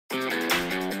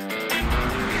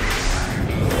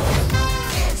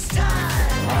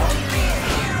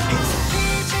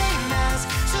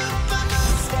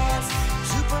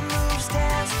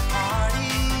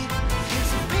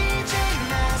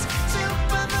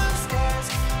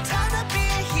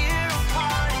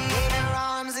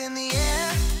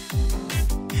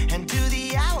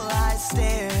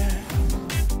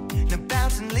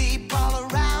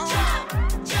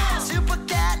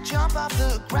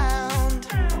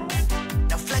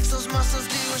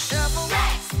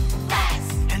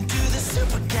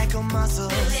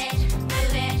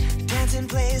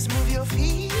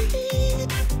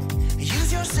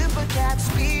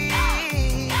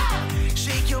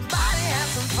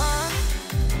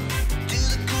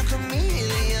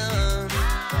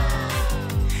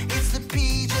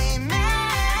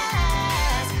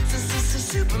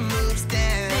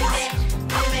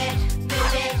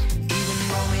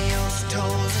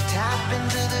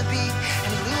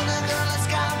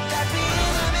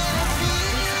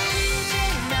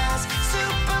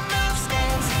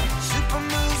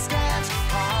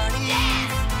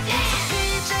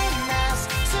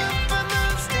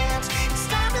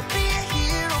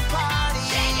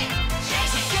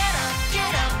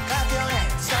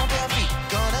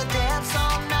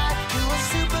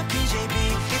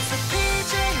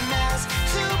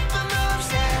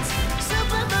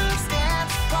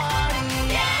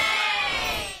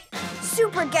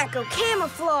Super Gekko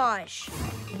camouflage!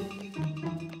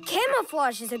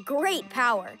 Camouflage is a great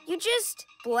power. You just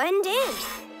blend in.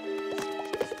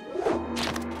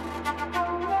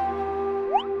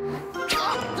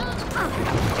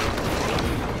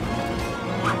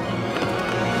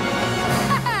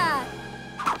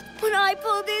 When I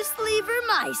pull this lever,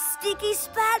 my sticky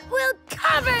spat will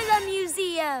cover the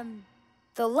museum.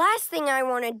 The last thing I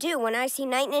want to do when I see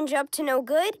Night Ninja up to no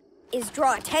good is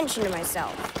draw attention to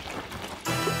myself.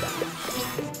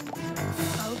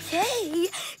 Okay,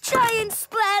 giant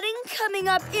splatting coming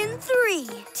up in 3,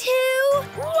 2,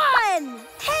 1.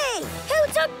 Hey, who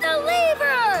took the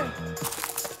lever?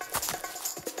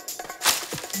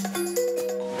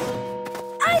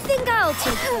 I think I'll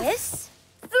take this.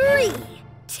 3,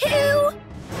 2,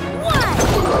 1.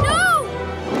 No!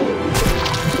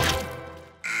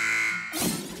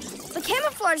 The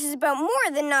camouflage is about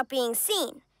more than not being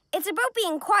seen. It's about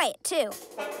being quiet, too.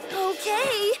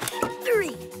 Okay, 3,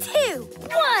 2,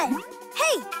 1.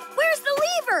 Hey, where's the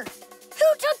lever?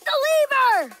 Who took the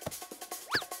lever?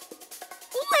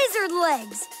 Lizard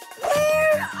legs,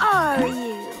 where are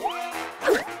you?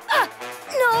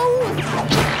 No!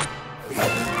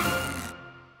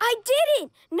 I did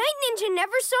it! Night Ninja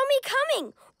never saw me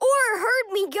coming or heard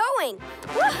me going.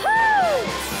 Woohoo!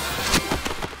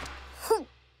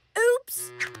 Oops.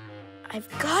 I've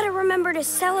got to remember to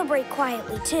celebrate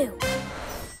quietly, too.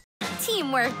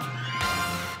 Teamwork.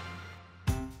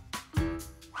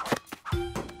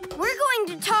 We're going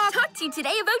to talk to you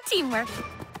today about teamwork.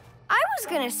 I was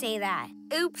going to say that.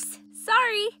 Oops.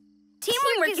 Sorry.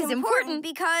 Teamwork is important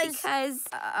because...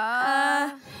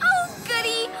 Oh,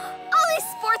 goody! All this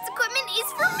sports equipment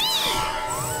is for me!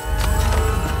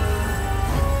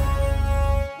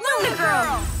 Luna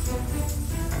Girl!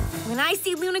 When I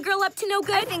see Luna Girl up to no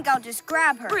good, I think I'll just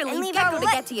grab her and leave Gekko to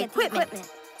get the equipment.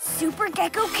 Super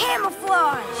Gekko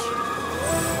camouflage!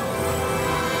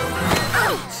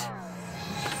 Ouch!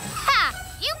 Ha!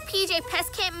 You PJ Pests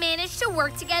can't manage to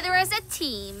work together as a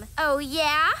team. Oh,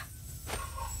 yeah?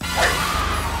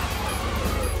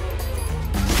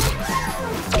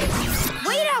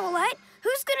 Wait, Owlette!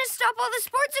 Who's gonna stop all the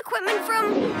sports equipment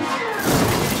from...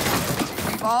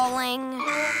 falling?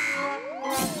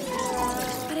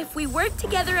 But if we work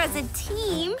together as a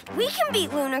team... we can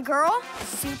beat Luna Girl!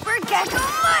 Super Gekko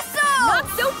muscle! Not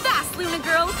so fast, Luna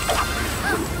Girl!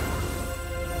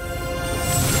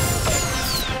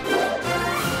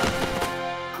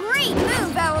 Great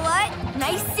move, Owlette!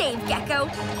 Nice save, Gekko!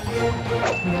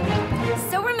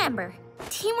 So remember,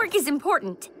 teamwork is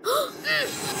important.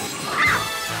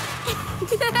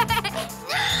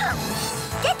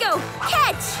 Gekko,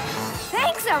 catch!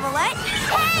 Thanks, Owlette!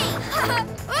 Hey!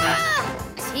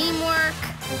 Teamwork.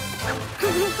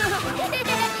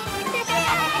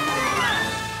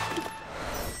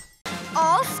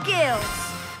 All skills.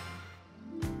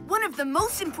 One of the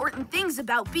most important things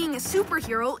about being a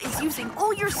superhero is using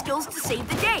all your skills to save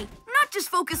the day, not just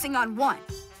focusing on one.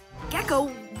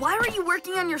 Gekko, why are you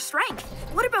working on your strength?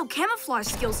 What about camouflage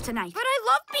skills tonight? But I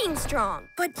love being strong.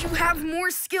 But you have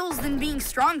more skills than being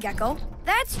strong, Gekko.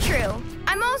 That's true.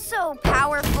 I'm also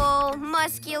powerful,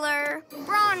 muscular,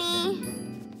 brawny.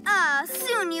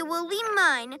 Soon you will be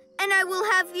mine, and I will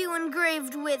have you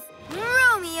engraved with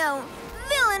Romeo,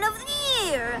 Villain of the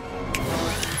Year.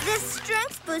 This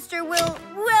strength booster will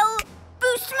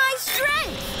boost my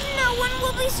strength. No one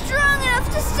will be strong enough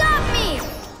to stop me.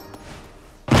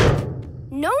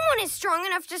 No one is strong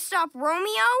enough to stop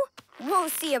Romeo? We'll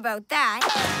see about that.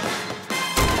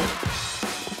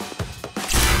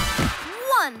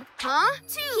 1, huh?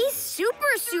 2. He's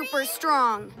super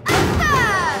strong.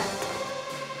 Aha!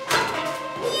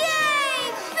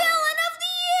 Yay! Villain of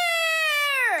the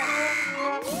Year!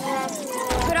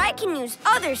 But I can use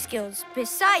other skills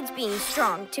besides being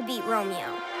strong to beat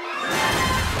Romeo.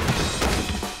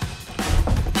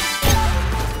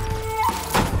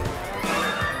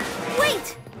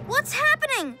 Wait! What's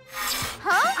happening?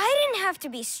 Huh? I didn't have to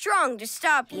be strong to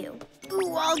stop you.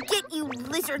 Ooh, I'll get you,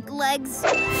 lizard legs.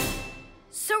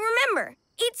 So remember,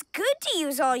 it's good to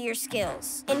use all your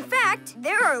skills. In fact,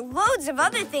 there are loads of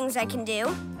other things I can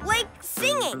do, like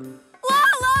singing. La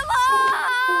la la!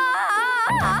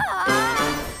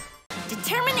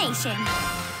 Determination.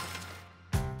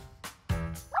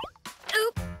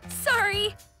 Oop,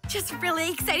 sorry. Just really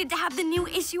excited to have the new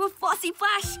issue of Flossie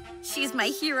Flash. She's my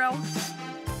hero.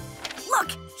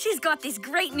 Look, she's got this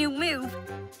great new move.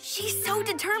 She's so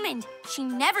determined. She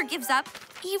never gives up,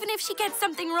 even if she gets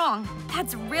something wrong.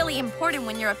 That's really important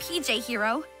when you're a PJ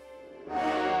hero.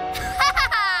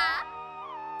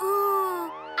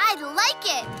 Ooh, I like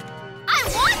it. I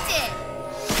want it.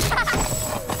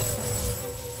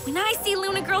 When I see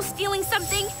Girl stealing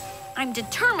something, I'm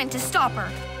determined to stop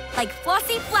her, like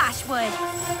Flossie Flash would.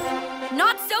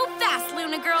 Not so fast,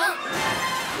 Luna Girl.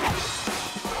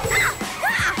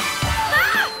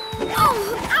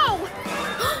 Oh, ow!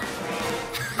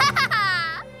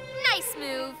 Nice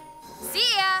move. See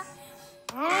ya.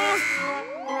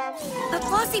 But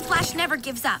Flossie Flash never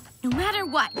gives up, no matter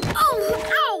what. Oh,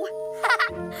 ow!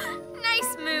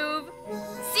 Nice move.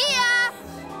 See ya.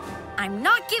 I'm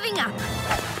not giving up.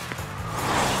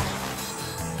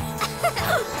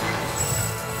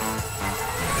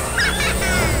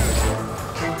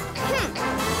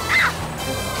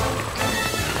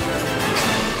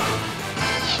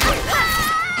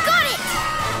 Got it.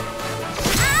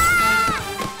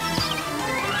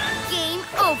 Game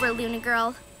over, Luna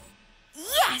Girl.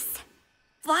 Yes!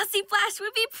 Flossie Flash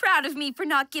would be proud of me for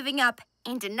not giving up.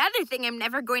 And another thing I'm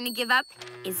never going to give up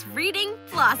is reading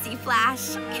Flossie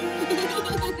Flash.